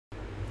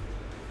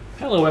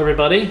Hello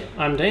everybody,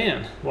 I'm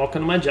Dan.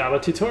 Welcome to my Java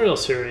tutorial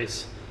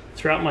series.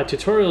 Throughout my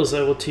tutorials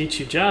I will teach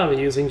you Java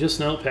using just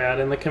Notepad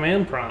and the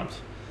command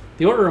prompt.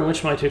 The order in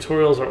which my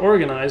tutorials are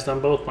organized on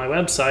both my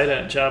website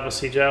at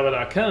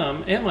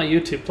javacjava.com and my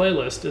YouTube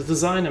playlist is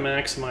designed to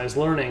maximize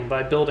learning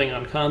by building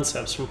on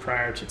concepts from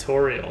prior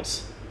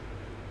tutorials.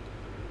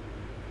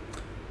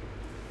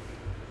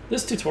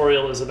 This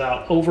tutorial is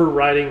about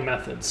overriding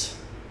methods.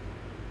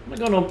 I'm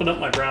going to open up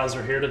my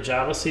browser here to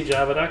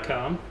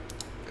javacjava.com.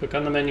 Click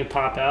on the menu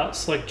pop-out,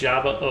 select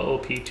Java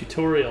OOP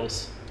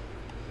Tutorials.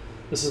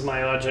 This is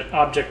my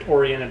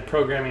object-oriented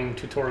programming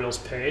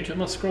tutorials page. I'm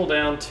going to scroll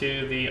down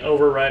to the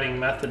overriding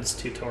methods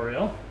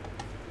tutorial.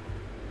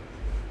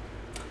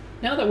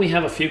 Now that we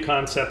have a few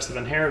concepts of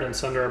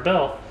inheritance under our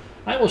belt,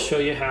 I will show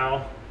you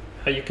how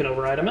you can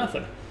override a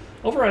method.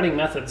 Overriding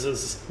methods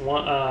is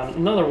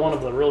another one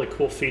of the really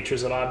cool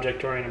features of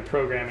object-oriented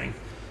programming.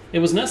 It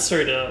was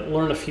necessary to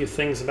learn a few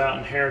things about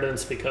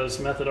inheritance because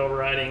method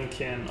overriding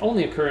can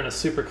only occur in a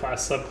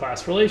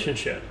superclass-subclass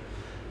relationship.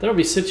 There will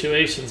be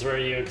situations where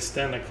you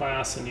extend a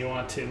class and you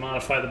want to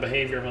modify the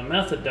behavior of a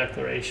method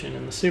declaration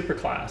in the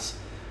superclass.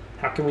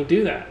 How can we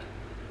do that?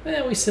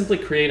 Well, we simply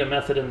create a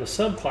method in the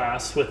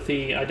subclass with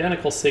the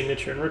identical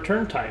signature and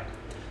return type.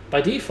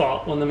 By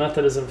default, when the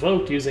method is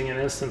invoked using an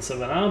instance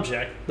of an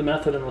object, the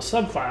method in the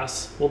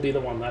subclass will be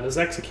the one that is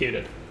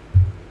executed.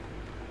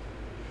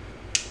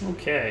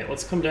 Okay,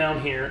 let's come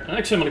down here.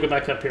 Actually, I'm going to go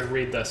back up here and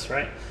read this,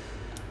 right?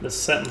 This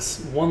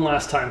sentence one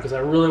last time because I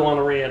really want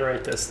to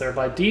reiterate this there.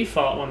 By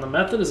default, when the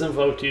method is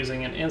invoked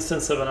using an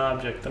instance of an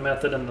object, the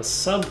method in the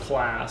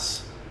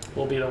subclass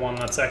will be the one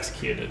that's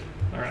executed.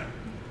 All right.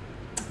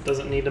 It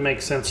doesn't need to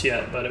make sense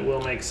yet, but it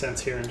will make sense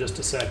here in just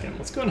a second.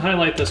 Let's go and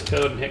highlight this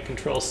code and hit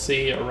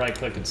Control-C or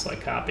right-click and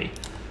select Copy.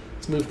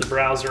 Let's move the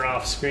browser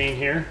off screen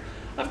here.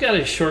 I've got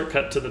a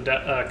shortcut to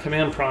the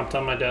command prompt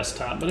on my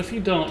desktop, but if you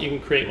don't, you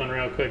can create one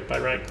real quick by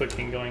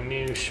right-clicking, going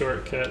New,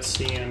 Shortcut,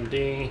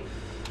 CMD,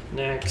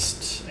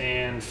 Next,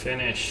 and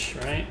Finish,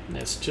 right?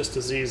 It's just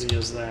as easy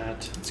as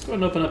that. Let's go ahead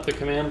and open up the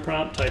command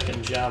prompt, type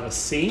in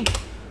Java-C,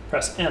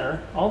 press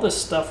Enter. All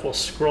this stuff will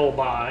scroll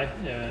by,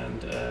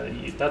 and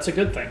that's a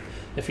good thing.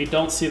 If you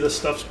don't see this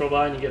stuff scroll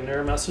by and you get an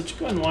error message,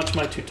 go ahead and watch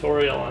my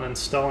tutorial on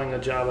installing the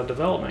Java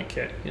Development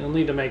Kit. You'll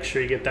need to make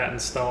sure you get that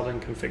installed and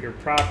configured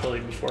properly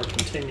before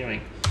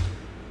continuing.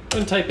 Go ahead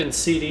and type in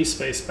CD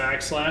space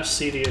 /.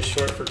 CD is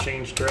short for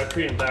change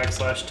directory, and /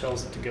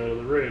 tells it to go to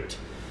the root.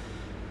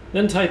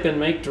 Then type in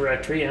make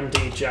directory,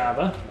 md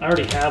java. I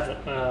already have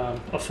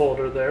a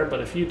folder there,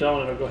 but if you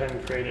don't, it'll go ahead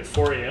and create it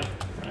for you,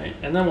 right?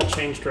 And then we'll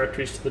change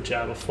directories to the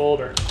Java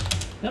folder.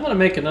 Now I'm going to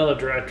make another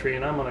directory,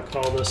 and I'm going to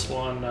call this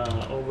one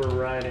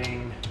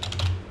overriding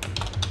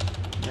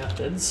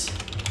methods.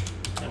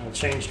 And we'll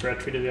change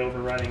directory to the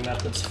overriding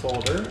methods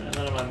folder. And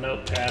then I'm on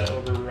Notepad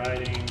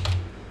overriding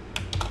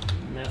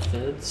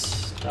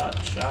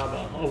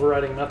methods.java.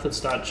 Overriding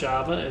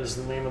methods.java is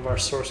the name of our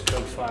source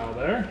code file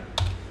there.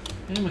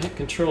 And I'm going to hit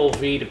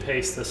Control-V to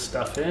paste this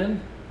stuff in.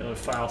 Go to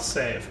File,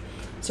 Save.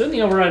 So in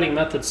the overriding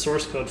methods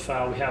source code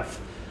file, we have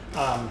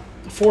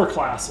 4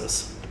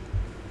 classes.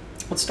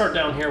 Let's start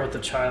down here with the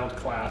child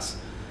class.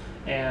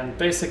 And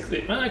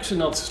basically, actually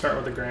no, let's start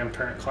with the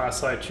grandparent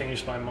class. I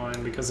changed my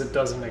mind because it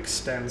doesn't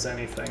extend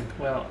anything.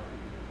 Well,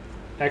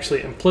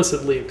 actually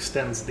implicitly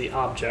extends the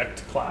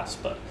object class,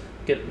 but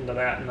get into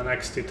that in the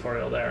next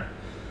tutorial there.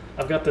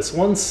 I've got this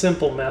one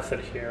simple method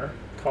here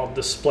called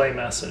display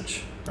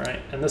message, right?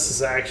 And this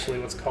is actually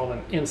what's called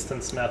an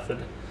instance method.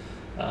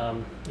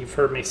 You've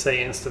heard me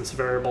say instance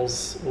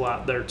variables a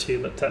lot there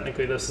too, but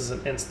technically this is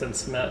an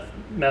instance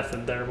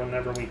method there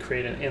whenever we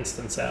create an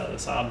instance out of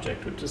this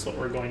object, which is what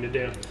we're going to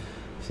do.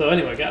 So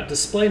anyway, got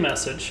display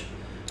message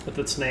with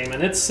its name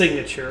and its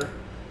signature.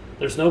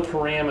 There's no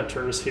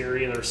parameters here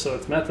either, so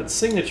its method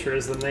signature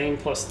is the name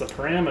plus the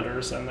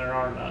parameters, and there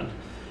are none.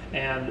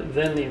 And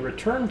then the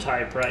return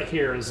type right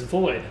here is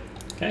void.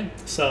 Okay,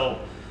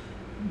 so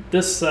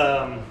this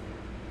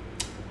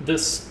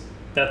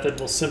method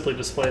will simply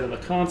display to the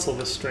console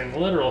the string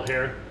literal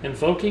here,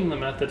 invoking the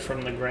method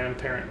from the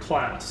grandparent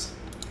class.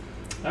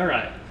 All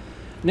right,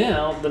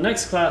 now the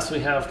next class we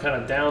have kind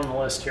of down the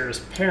list here is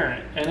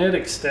parent, and it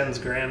extends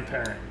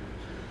grandparent.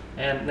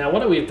 And now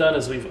what we've done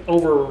is we've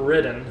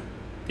overridden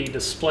the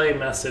display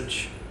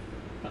message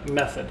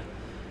method.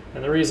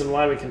 And the reason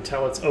why we can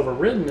tell it's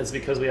overridden is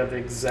because we have the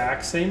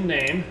exact same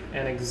name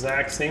and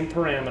exact same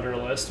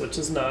parameter list, which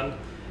is none,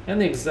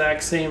 and the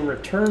exact same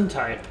return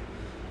type.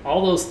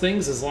 All those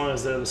things, as long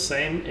as they're the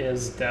same,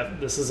 is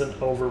that this is an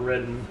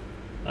overridden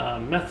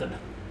method.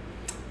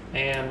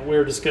 And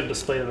we're just going to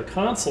display to the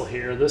console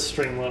here this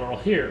string literal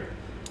here,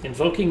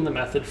 invoking the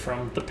method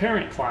from the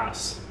parent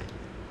class.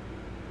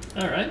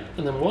 All right,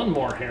 and then one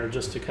more here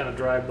just to kind of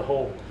drive the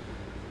whole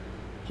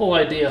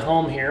idea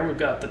home here. We've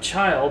got the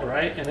child,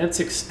 right, and it's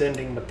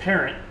extending the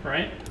parent,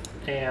 right?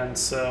 And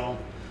so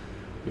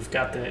we've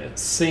got the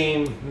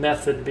same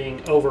method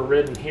being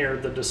overridden here,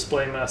 the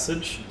display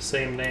message,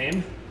 same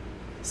name,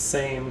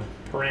 same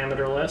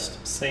parameter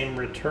list, same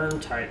return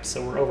type,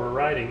 so we're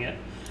overriding it.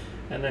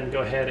 and then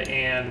go ahead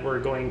and we're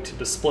going to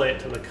display it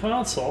to the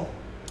console,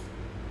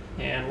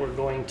 and we're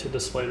going to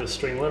display the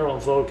string literal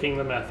invoking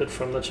the method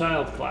from the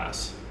child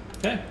class.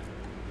 Okay,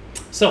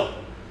 so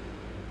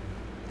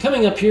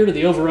coming up here to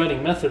the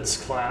overriding methods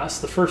class,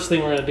 the first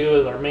thing we're going to do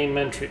with our main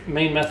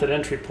method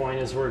entry point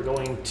is we're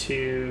going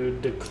to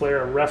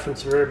declare a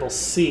reference variable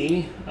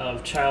C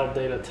of child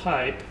data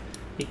type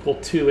equal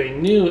to a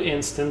new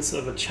instance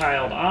of a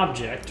child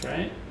object,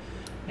 right?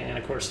 And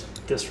of course,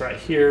 this right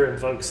here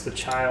invokes the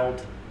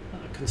child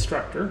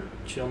constructor,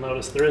 which you'll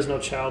notice there is no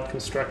child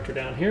constructor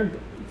down here. But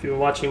if you've been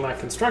watching my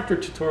constructor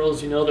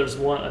tutorials, you know there's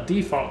a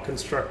default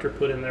constructor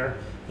put in there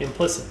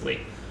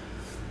implicitly.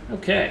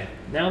 Okay,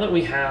 now that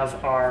we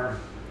have our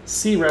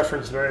C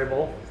reference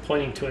variable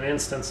pointing to an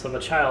instance of a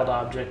child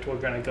object, we're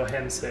going to go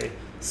ahead and say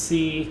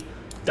C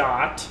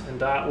dot, and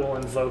dot will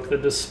invoke the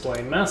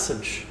display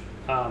message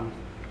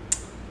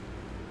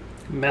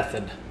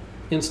method,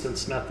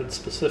 instance method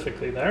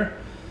specifically there.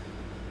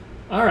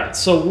 All right,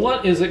 so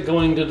what is it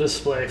going to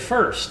display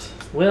first?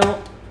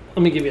 Well,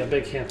 let me give you a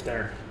big hint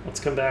there. Let's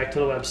come back to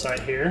the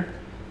website here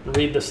and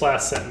read this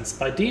last sentence.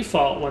 By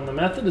default, when the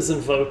method is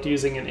invoked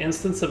using an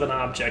instance of an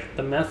object,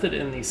 the method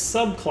in the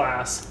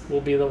subclass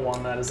will be the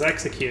one that is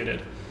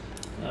executed.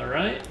 All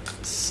right,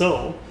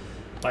 so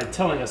by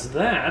telling us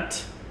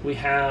that, we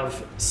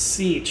have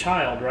C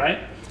child, right?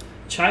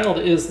 Child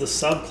is the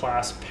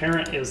subclass,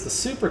 parent is the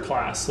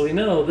superclass, so we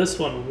know this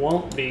one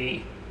won't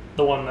be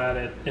the one that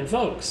it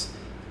invokes,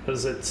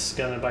 because it's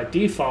going to, by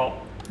default,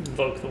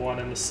 invoke the one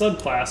in the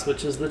subclass,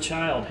 which is the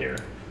child here,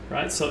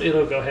 right? So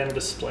it'll go ahead and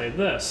display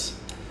this.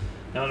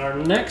 Now in our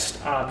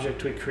next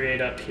object we create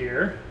up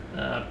here,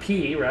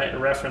 P, right, a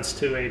reference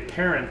to a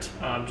parent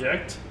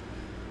object,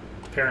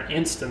 parent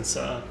instance,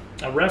 a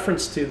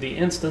reference to the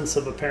instance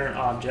of a parent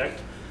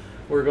object,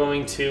 we're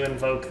going to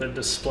invoke the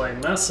display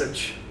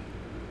message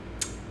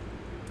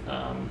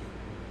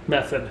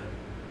method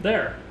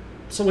there.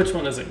 So which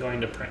one is it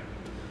going to print?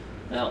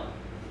 Well,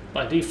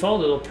 by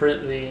default it'll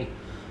print the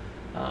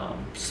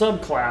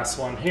subclass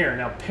one here.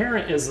 Now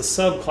parent is the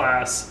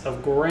subclass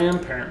of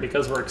grandparent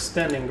because we're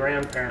extending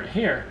grandparent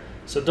here.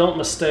 So don't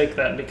mistake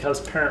that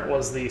because parent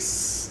was the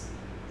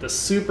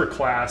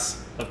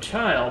superclass of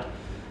child.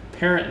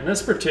 Parent in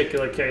this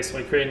particular case,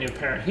 when we create a new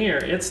parent here,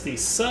 it's the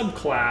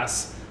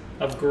subclass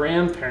of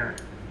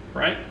grandparent,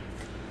 right?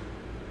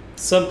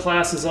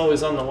 Subclass is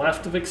always on the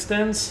left of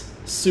extends,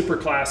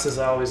 superclass is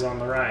always on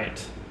the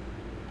right.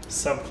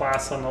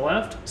 Subclass on the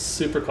left,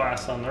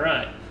 superclass on the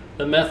right.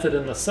 The method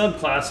in the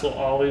subclass will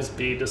always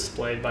be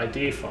displayed by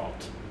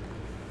default.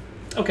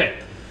 Okay,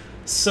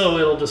 so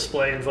it'll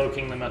display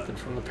invoking the method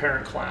from the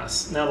parent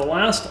class. Now the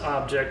last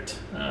object,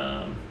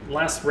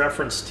 last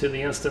reference to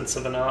the instance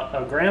of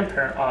a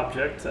grandparent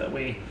object that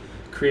we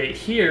create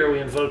here, we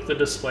invoke the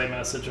display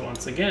message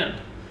once again.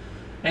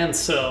 And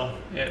so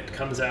it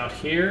comes out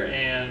here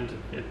and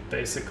it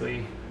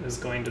basically is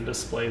going to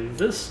display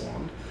this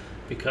one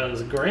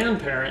because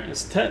grandparent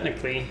is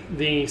technically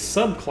the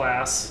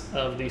subclass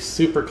of the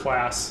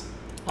superclass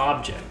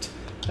object.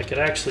 I could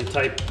actually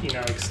type,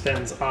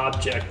 extends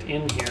object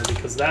in here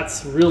because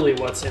that's really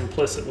what's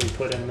implicitly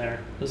put in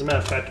there. As a matter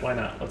of fact, why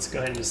not? Let's go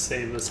ahead and just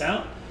save this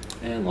out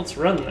and let's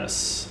run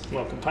this.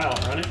 We'll compile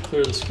and run it,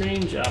 clear the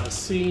screen, Java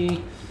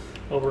C,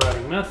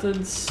 overriding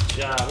methods,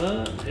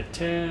 Java, hit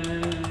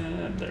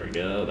tab, there we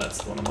go,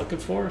 that's the one I'm looking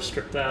for,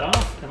 strip that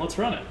off, and let's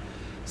run it.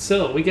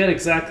 So we get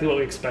exactly what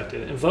we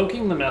expected.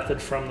 Invoking the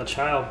method from the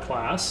child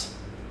class,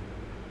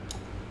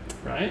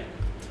 right?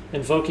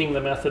 Invoking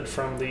the method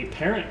from the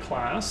parent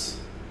class,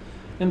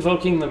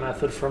 invoking the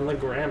method from the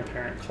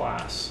grandparent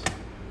class.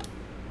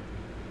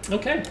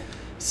 Okay,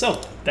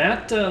 so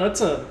that's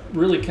a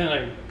really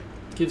kind of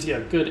gives you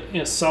a good,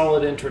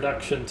 solid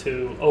introduction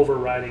to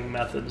overriding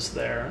methods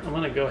there. I'm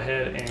going to go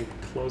ahead and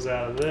close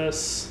out of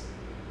this,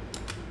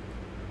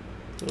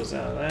 close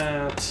out of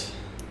that,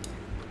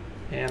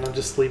 and I'll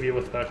just leave you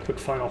with a quick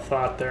final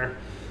thought there.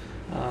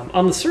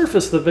 On the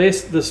surface,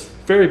 this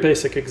very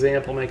basic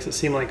example makes it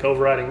seem like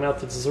overriding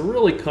methods is a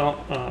really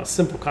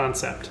simple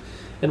concept.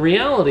 In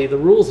reality, the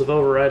rules of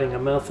overriding a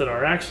method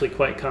are actually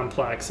quite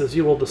complex, as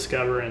you will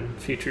discover in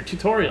future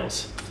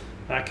tutorials.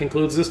 That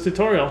concludes this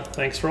tutorial.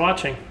 Thanks for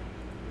watching.